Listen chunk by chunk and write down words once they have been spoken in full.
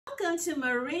Welcome to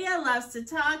Maria Loves to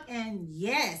Talk, and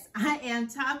yes, I am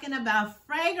talking about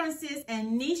fragrances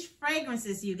and niche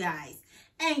fragrances, you guys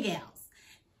and gals.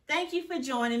 Thank you for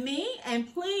joining me,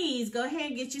 and please go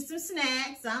ahead and get you some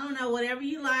snacks. I don't know, whatever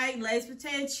you like, Lay's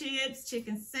potato chips,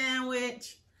 chicken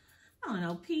sandwich, I don't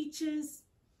know, peaches,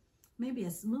 maybe a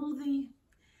smoothie.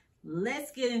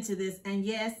 Let's get into this, and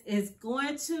yes, it's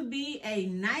going to be a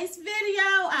nice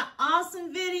video, an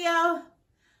awesome video.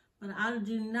 But I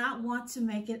do not want to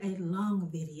make it a long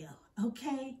video,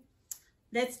 okay?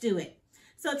 Let's do it.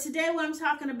 So today what I'm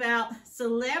talking about,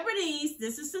 celebrities,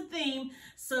 this is the theme,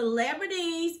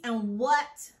 celebrities and what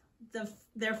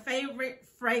their favorite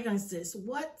fragrances.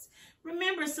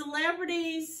 Remember,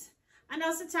 celebrities, I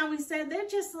know sometimes we say they're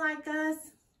just like us.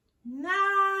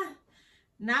 Nah,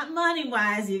 not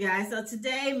money-wise, you guys. So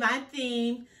today my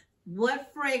theme,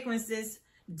 what fragrances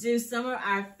do some of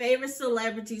our favorite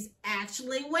celebrities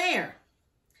actually wear?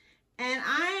 And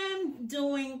I am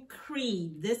doing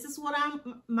Creed. This is what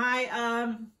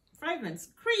my fragrance,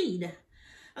 Creed.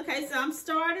 Okay, so I'm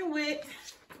starting with,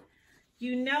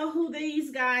 you know who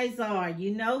these guys are.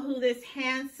 You know who this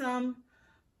handsome,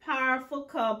 powerful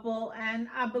couple, and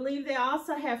I believe they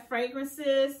also have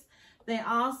fragrances. They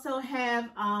also have,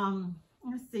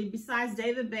 let's see, besides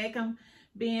David Beckham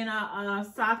being a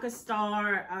soccer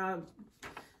star,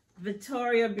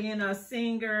 Victoria being a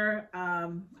singer,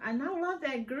 and I love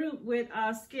that group with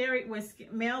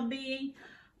Mel B.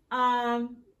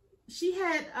 She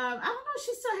had, I don't know if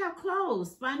she still have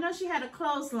clothes, but I know she had a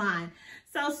clothesline.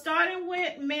 So starting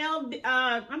with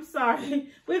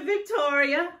with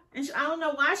Victoria, and I don't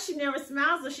know why she never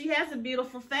smiles, but she has a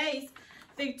beautiful face.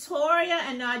 Victoria,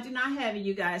 and no, I do not have it,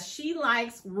 you guys. She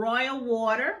likes Royal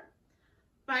Water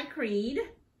by Creed.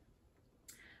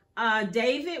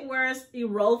 David wears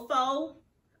Erofo,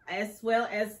 as well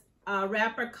as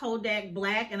rapper Kodak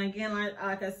Black. And again,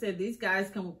 like I said, these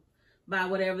guys can buy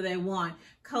whatever they want.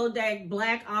 Kodak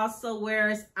Black also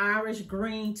wears Irish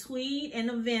Green Tweed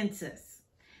and Aventus.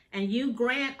 And Hugh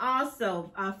Grant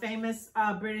also, a famous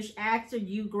British actor,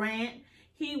 Hugh Grant,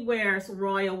 he wears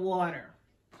Royal Water.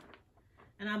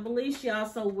 And I believe she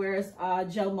also wears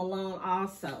Joe Malone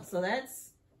also. So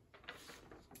that's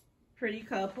pretty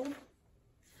couple.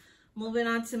 Moving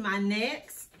on to my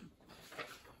next,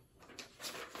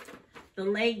 the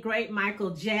late great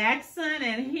Michael Jackson.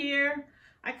 And here,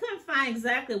 I couldn't find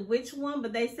exactly which one,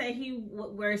 but they say he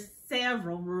wears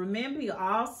several. Remember, he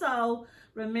also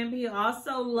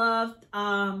loved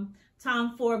Tom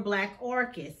Ford Black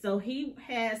Orchid. So he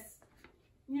has,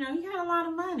 he had a lot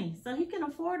of money. So he can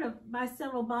afford to buy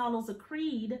several bottles of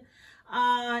Creed.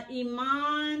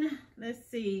 Iman, let's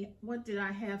see, what did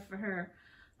I have for her?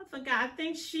 I forgot. I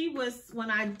think she was when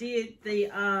I did the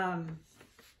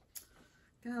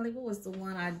golly, what was the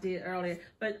one I did earlier?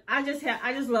 But I just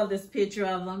love this picture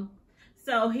of him.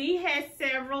 So he has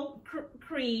several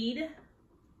Creed.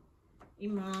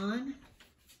 Iman.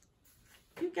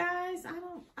 You guys,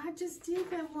 I just did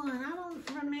that one. I don't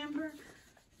remember.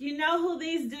 You know who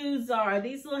these dudes are.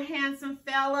 These little handsome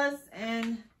fellas,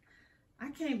 and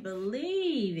I can't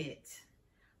believe it.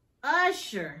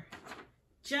 Usher.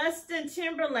 Justin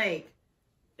Timberlake.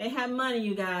 They have money,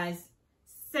 you guys.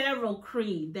 Several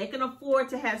Creed. They can afford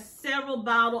to have several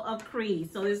bottles of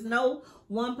Creed. So there's no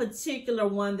one particular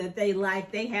one that they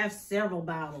like. They have several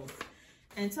bottles.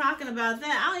 And talking about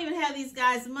that, I don't even have these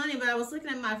guys' money, but I was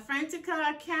looking at my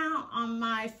Frantica account on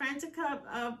my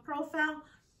Frantica profile.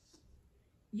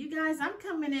 You guys, I'm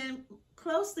coming in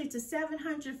closely to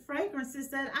 700 fragrances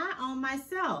that I own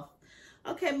myself.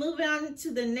 Okay, moving on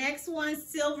to the next one,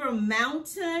 Silver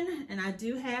Mountain. And I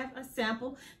do have a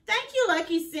sample. Thank you,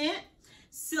 Lucky Scent.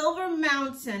 Silver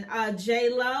Mountain.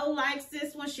 J-Lo likes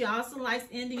this one. She also likes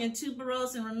Indian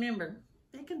tuberose. And remember,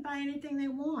 they can buy anything they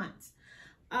want.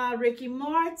 Ricky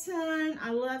Martin.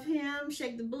 I love him.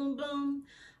 Shake the Boom Boom.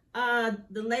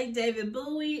 The late David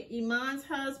Bowie, Iman's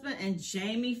husband, and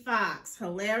Jamie Foxx.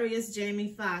 Hilarious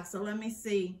Jamie Foxx. So let me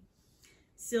see.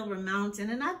 Silver Mountain,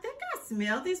 and I think I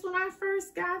smelled these when I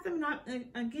first got them. And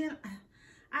again,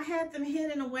 I had them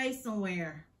hidden away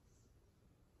somewhere.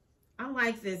 I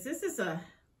like this. This is a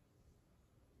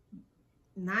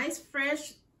nice,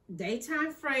 fresh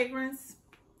daytime fragrance.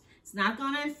 It's not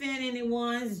going to offend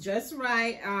anyone. It's just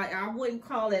right. I wouldn't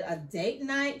call it a date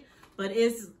night, but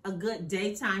it's a good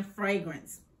daytime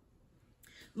fragrance.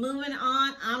 Moving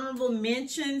on, honorable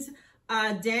mentions.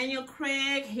 Daniel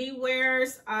Craig, he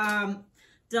wears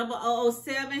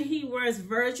 007, he wears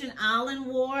Virgin Island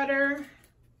Water.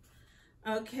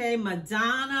 Okay,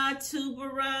 Madonna,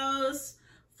 Tuberose,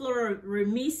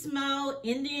 Florissimo,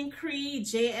 Indian Creed,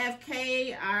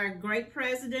 JFK, our great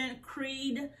president,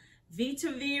 Creed,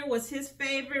 Vitavere was his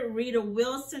favorite. Rita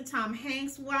Wilson, Tom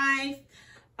Hanks' wife.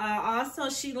 Also,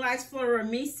 she likes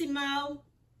Florissimo.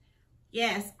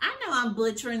 Yes, I know I'm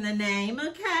butchering the name,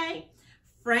 okay?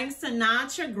 Frank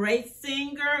Sinatra, great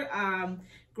singer,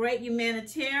 great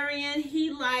humanitarian. He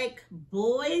liked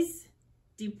Bois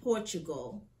Du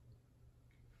Portugal.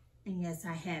 And yes,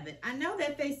 I have it. I know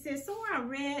that they said, somewhere I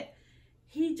read,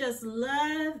 he just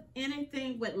loved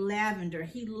anything with lavender.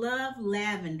 He loved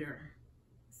lavender.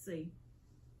 Let's see.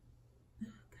 Oh,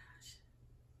 gosh.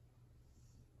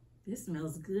 This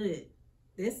smells good.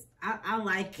 This, I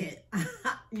like it.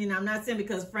 You know, I'm not saying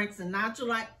because Frank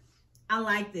Sinatra, I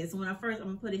like this. When I first, I'm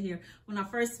gonna put it here. When I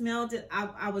first smelled it,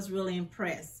 I was really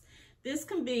impressed. This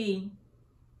can be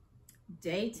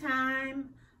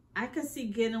daytime. I could see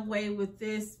getting away with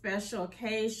this special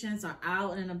occasions or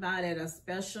out and about at a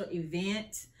special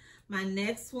event. My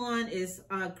next one is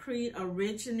Creed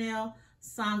Original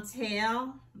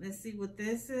Santal. Let's see what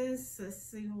this is. Let's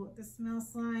see what this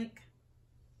smells like.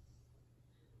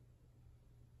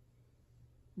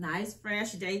 Nice,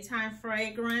 fresh, daytime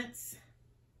fragrance.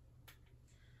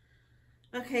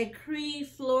 Okay, Creed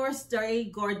Fleurs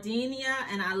de Gardenia,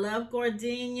 and I love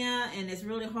gardenia, and it's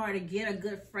really hard to get a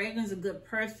good fragrance, a good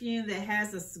perfume that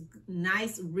has a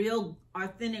nice, real,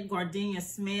 authentic gardenia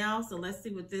smell. So let's see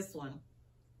what this one.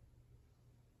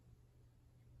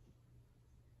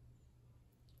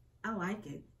 I like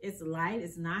it. It's light,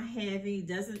 it's not heavy,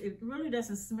 it really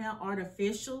doesn't smell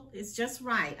artificial. It's just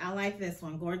right. I like this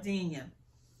one, gardenia.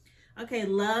 Okay,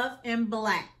 Love in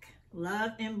Black.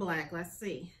 Love in Black, let's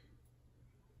see.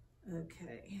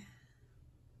 Okay.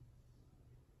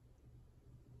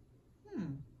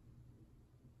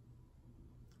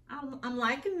 I'm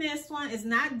liking this one. It's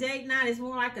not date night. It's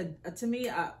more like to me,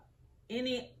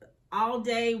 any all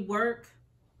day work.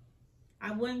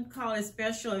 I wouldn't call it a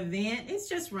special event. It's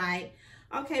just right.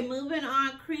 Okay, moving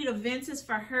on. Creed Aventus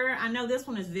for her. I know this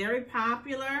one is very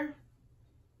popular.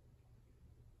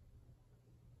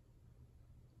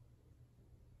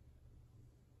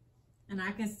 And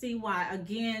I can see why,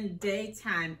 again,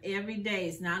 daytime, every day,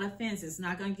 it's not offensive. It's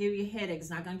not going to give you a headache. It's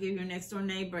not going to give your next door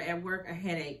neighbor at work a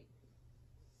headache.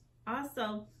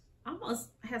 Also, almost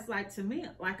has like, to me,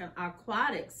 like an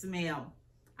aquatic smell.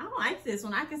 I like this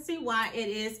one. I can see why it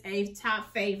is a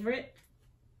top favorite.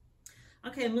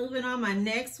 Okay, moving on. My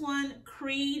next one,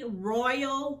 Creed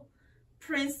Royal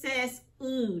Princess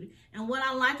Oud. And what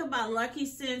I like about Lucky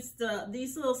Scents,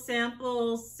 these little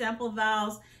sample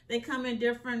vials, they come in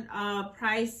different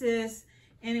prices,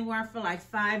 anywhere for like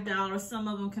 $5. Some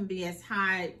of them can be as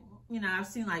high, you know, I've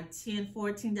seen like $10,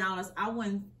 $14. I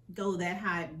wouldn't go that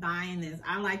high buying this.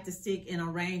 I like to stick in a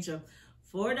range of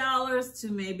 $4 to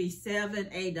maybe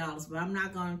 $7, $8, but I'm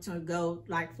not going to go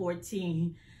like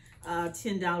 $14,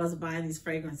 $10 buying these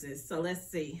fragrances. So let's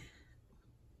see.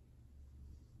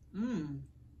 I'm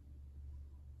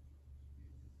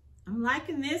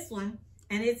liking this one,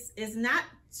 and it's not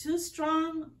too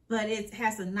strong, but it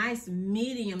has a nice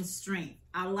medium strength.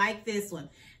 I like this one,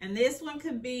 and this one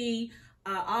could be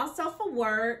also for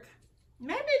work,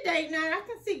 maybe date night. I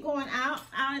can see going out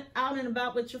and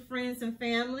about with your friends and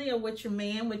family, or with your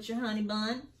man, with your honey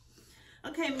bun.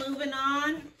 Okay, moving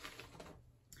on.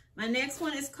 My next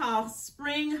one is called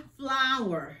Spring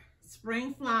Flower.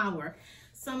 Spring Flower.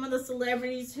 Some of the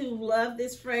celebrities who love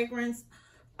this fragrance,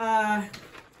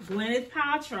 Gwyneth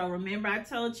Paltrow. Remember I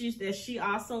told you that she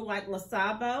also liked Le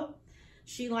Sabo.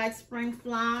 She likes Spring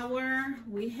Flower.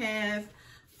 We have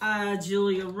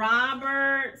Julia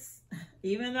Roberts.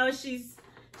 Even though she's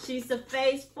the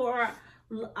face for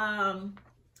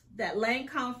that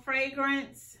Lancome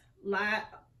fragrance.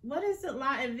 What is it?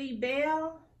 La Vie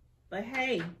Belle? But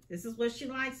hey, this is what she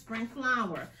likes, Spring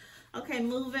Flower. Okay,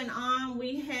 moving on.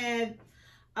 We have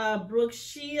Brooke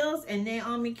Shields and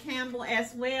Naomi Campbell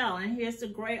as well. And here's the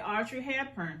great Audrey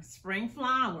Hepburn, Spring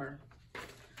Flower.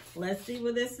 Let's see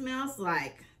what this smells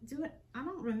like. I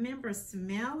don't remember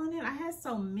smelling it. I had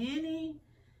so many.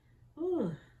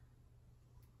 Ooh.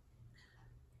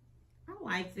 I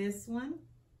like this one.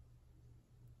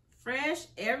 Fresh,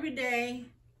 everyday,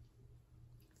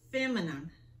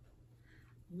 feminine.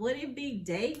 Would it be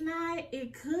date night?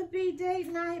 It could be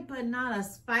date night, but not a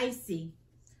spicy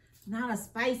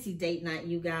date night,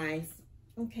 you guys.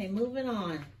 Okay, moving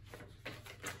on.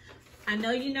 I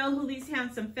know you know who these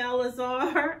handsome fellas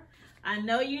are. I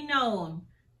know you know them.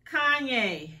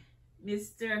 Kanye,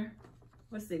 Mr.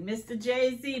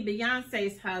 Jay-Z,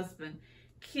 Beyonce's husband.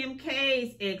 Kim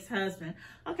K's ex-husband.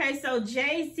 Okay, so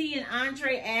Jay-Z and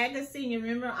Andre Agassi. You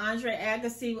remember Andre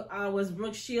Agassi was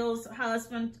Brooke Shields'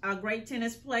 husband, a great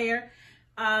tennis player.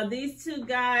 These two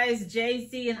guys,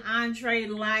 Jay-Z and Andre,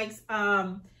 likes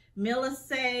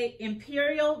Millesime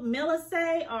Imperial,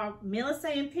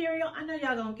 Millesime Imperial. I know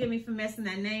y'all gonna get me for messing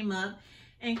that name up.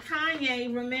 And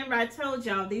Kanye, remember I told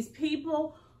y'all, these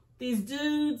people, these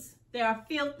dudes, they are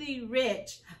filthy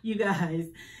rich, you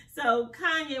guys. So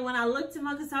Kanye, when I looked him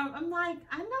up, because I'm like,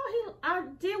 I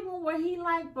did one where he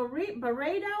liked burrito,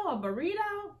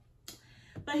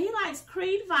 but he likes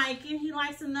Creed Viking. He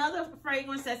likes another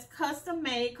fragrance that's custom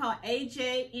made called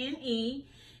AJNE.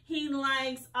 He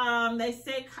likes, they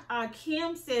said,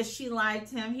 Kim says she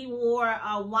liked him. He wore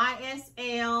a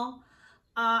YSL.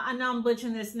 I know I'm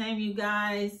butchering this name, you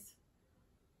guys.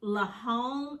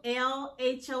 L'Homme,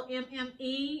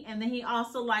 L-H-O-M-M-E. And then he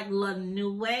also liked La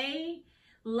Nuée,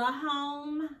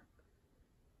 L'Homme.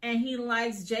 And he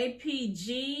likes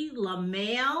JPG, La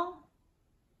Male.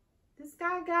 This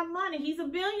guy got money. He's a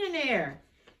billionaire.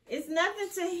 It's nothing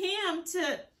to him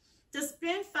to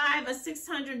spend $500 or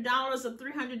 $600 or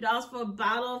 $300 for a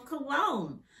bottle of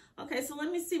cologne. Okay, so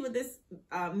let me see what this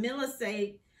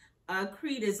Millesime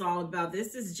Creed is all about.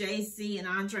 This is JC and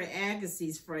Andre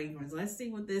Agassi's fragrance. Let's see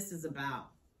what this is about.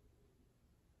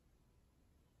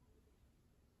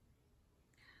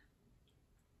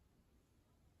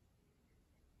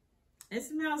 It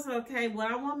smells okay. Would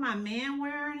I want my man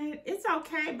wearing it? It's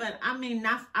okay, but I mean,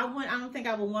 I don't think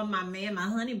I would want my man, my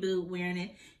honey boo, wearing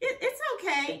it. It's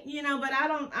okay, you know, but I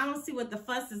don't see what the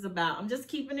fuss is about. I'm just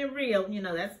keeping it real, you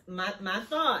know. That's my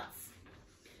thoughts.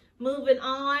 Moving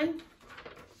on.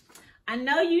 I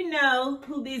know you know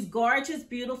who these gorgeous,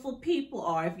 beautiful people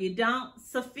are. If you don't,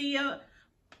 Sofia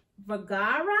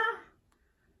Vergara,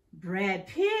 Brad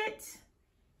Pitt,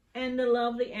 and the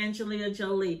lovely Angelina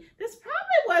Jolie. This probably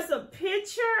was a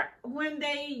picture when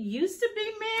they used to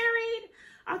be married.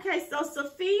 Okay, so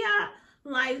Sophia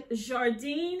likes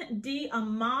Jardin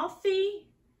D'Amalfi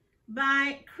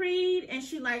by Creed, and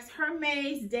she likes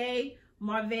Hermès de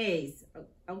Merveilles.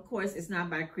 Of course, it's not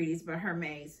by Creed, it's by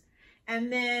Hermès.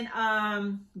 And then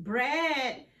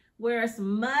Brad wears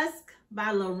Musk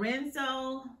by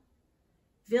Lorenzo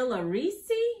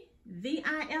Villoresi.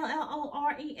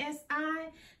 V-I-L-L-O-R-E-S-I.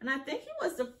 And I think he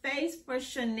was the face for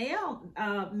Chanel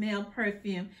male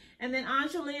perfume. And then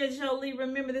Angelina Jolie,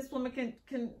 remember this woman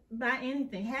can buy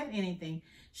anything, have anything.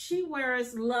 She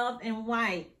wears Love in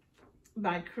White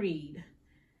by Creed.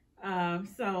 And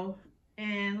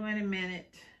wait a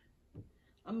minute.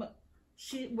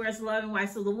 She wears Love in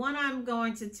White. So the one I'm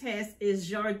going to test is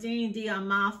Jardin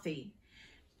D'Amalfi.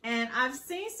 And I've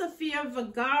seen Sofia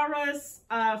Vergara's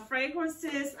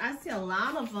fragrances. I see a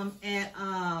lot of them at,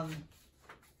 I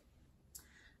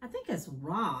think it's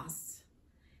Ross.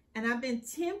 And I've been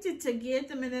tempted to get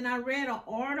them. And then I read an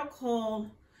article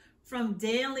from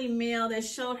Daily Mail that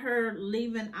showed her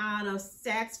leaving out of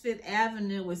Saks Fifth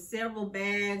Avenue with several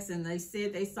bags. And they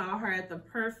said they saw her at the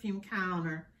perfume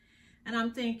counter. And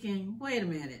I'm thinking, wait a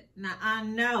minute. Now, I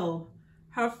know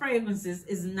her fragrances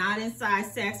is not inside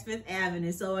Saks Fifth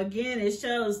Avenue. So again, it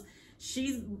shows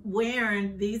she's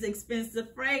wearing these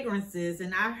expensive fragrances.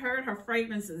 And I heard her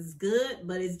fragrance is good,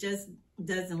 but it just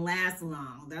doesn't last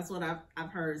long. That's what I've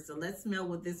heard. So let's smell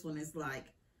what this one is like.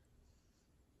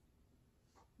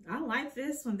 I like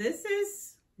this one. This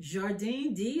is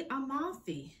Jardin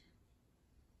D'Amalfi.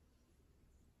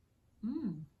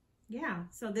 Yeah,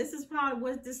 so this is probably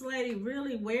what this lady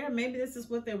really wear. Maybe this is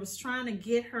what they was trying to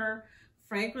get her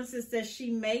fragrances that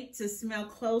she make to smell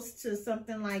close to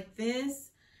something like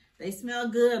this. They smell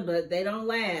good, but they don't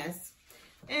last.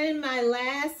 And my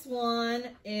last one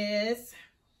is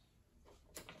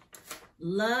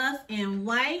Love in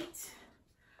White.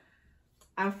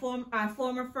 Our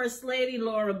former First Lady,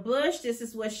 Laura Bush. This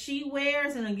is what she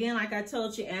wears. And again, like I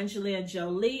told you, Angelina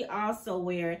Jolie also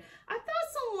wear it. I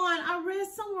read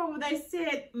somewhere where they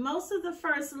said most of the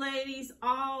First Ladies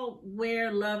all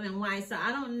wear Love in White. So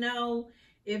I don't know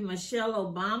if Michelle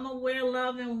Obama wear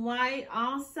Love in White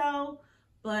also,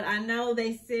 but I know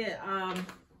they said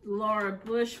Laura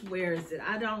Bush wears it.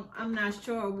 I'm not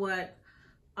sure what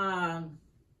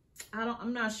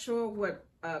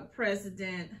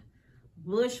President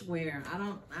Bush wear. I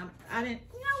didn't,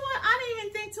 you know what? I didn't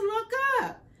even think to look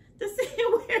up to see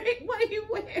what he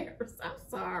wears. I'm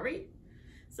sorry.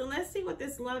 So let's see what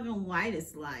this Love in White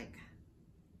is like.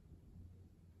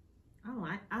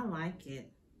 I like it.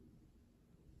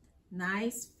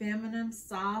 Nice, feminine,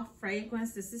 soft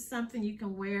fragrance. This is something you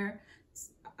can wear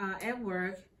at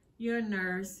work. You're a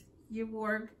nurse. You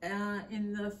work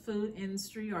in the food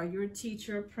industry, or you're a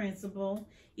teacher or principal.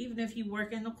 Even if you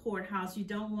work in the courthouse, you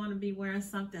don't want to be wearing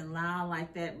something loud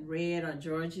like that red or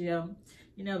Georgia.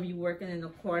 You know, if you're working in the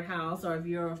courthouse, or if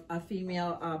you're a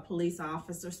female police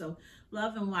officer. So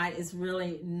Love in White is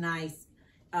really nice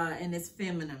and it's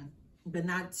feminine. but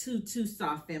not too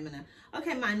soft feminine.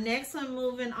 Okay, my next one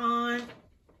moving on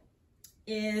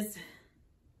is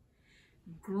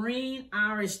green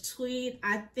Irish tweed.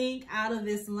 I think out of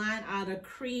this line, out of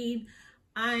Creed,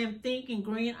 I am thinking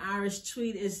green Irish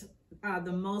tweed is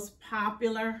the most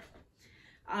popular.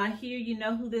 Here, you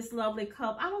know who this lovely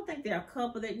couple, I don't think they're a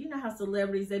couple, that you know how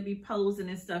celebrities, they be posing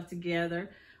and stuff together.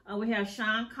 We have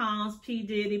Sean Combs, P.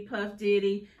 Diddy, Puff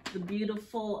Diddy, the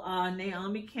beautiful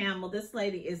Naomi Campbell. This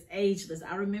lady is ageless.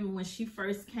 I remember when she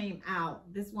first came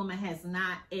out, this woman has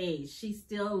not aged. She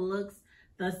still looks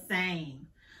the same.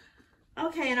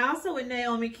 Okay, and also with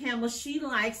Naomi Campbell, she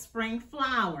likes spring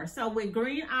flower. So with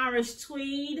green Irish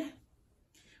tweed,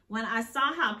 when I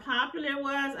saw how popular it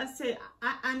was, I said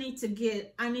I need to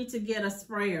get a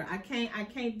sprayer. I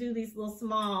can't do these little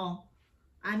small.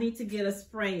 I need to get a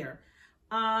sprayer.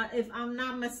 If I'm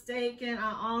not mistaken,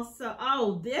 I also,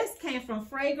 oh, this came from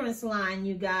Fragrance Line,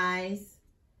 you guys.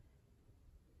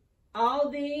 All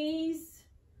these,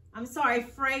 I'm sorry,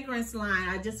 Fragrance Line.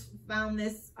 I just found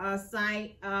this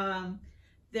site.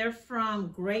 They're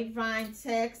from Grapevine,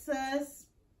 Texas.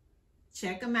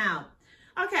 Check them out.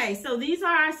 Okay, so these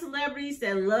are our celebrities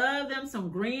that love them some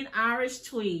green Irish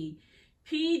tweed.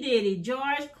 P. Diddy,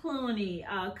 George Clooney,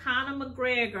 Conor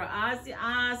McGregor, Ozzy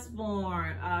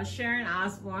Osbourne, Sharon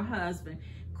Osbourne husband,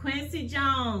 Quincy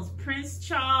Jones, Prince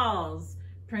Charles,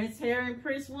 Prince Harry and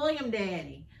Prince William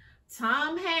daddy,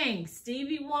 Tom Hanks,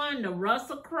 Stevie Wonder,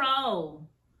 Russell Crowe,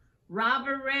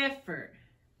 Robert Redford.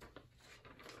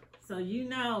 So you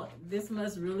know this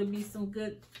must really be some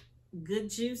good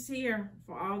juice here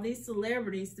for all these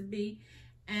celebrities to be.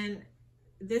 And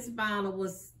this bottle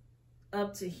was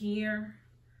up to here.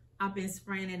 I've been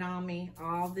spraying it on me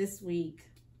all this week.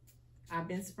 I've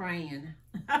been spraying.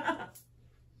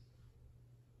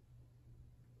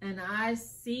 And I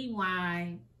see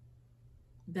why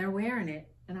they're wearing it.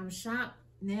 And I'm shocked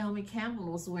Naomi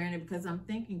Campbell was wearing it, because I'm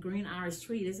thinking green Irish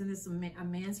tweed. Isn't this a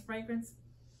man's fragrance?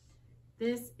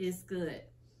 This is good.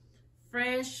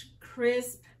 Fresh,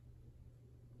 crisp.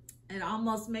 It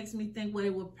almost makes me think what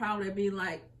it would probably be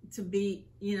like to be,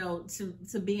 you know,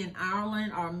 to be in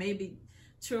Ireland, or maybe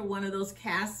tour one of those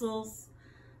castles.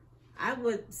 I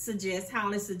would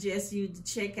highly suggest you to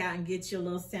check out and get your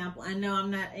little sample. I know I'm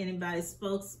not anybody's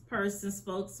spokesperson,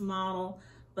 spokesmodel,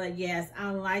 but yes, I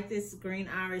like this green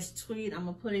Irish tweed. I'm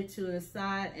gonna put it to the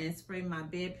side and spray my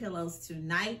bed pillows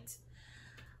tonight.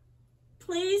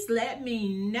 Please let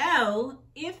me know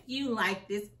if you like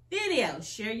this video.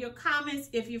 Share your comments.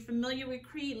 If you're familiar with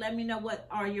Creed, let me know what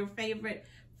are your favorite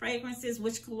fragrances,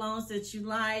 which colognes that you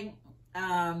like.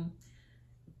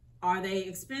 Are they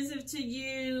expensive to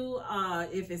you?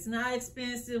 If it's not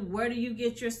expensive, where do you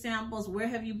get your samples? Where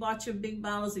have you bought your big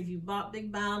bottles? If you bought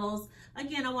big bottles.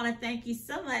 Again, I want to thank you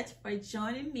so much for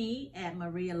joining me at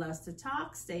Maria Loves to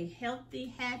Talk. Stay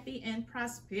healthy, happy, and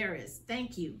prosperous.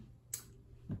 Thank you.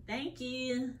 Thank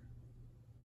you.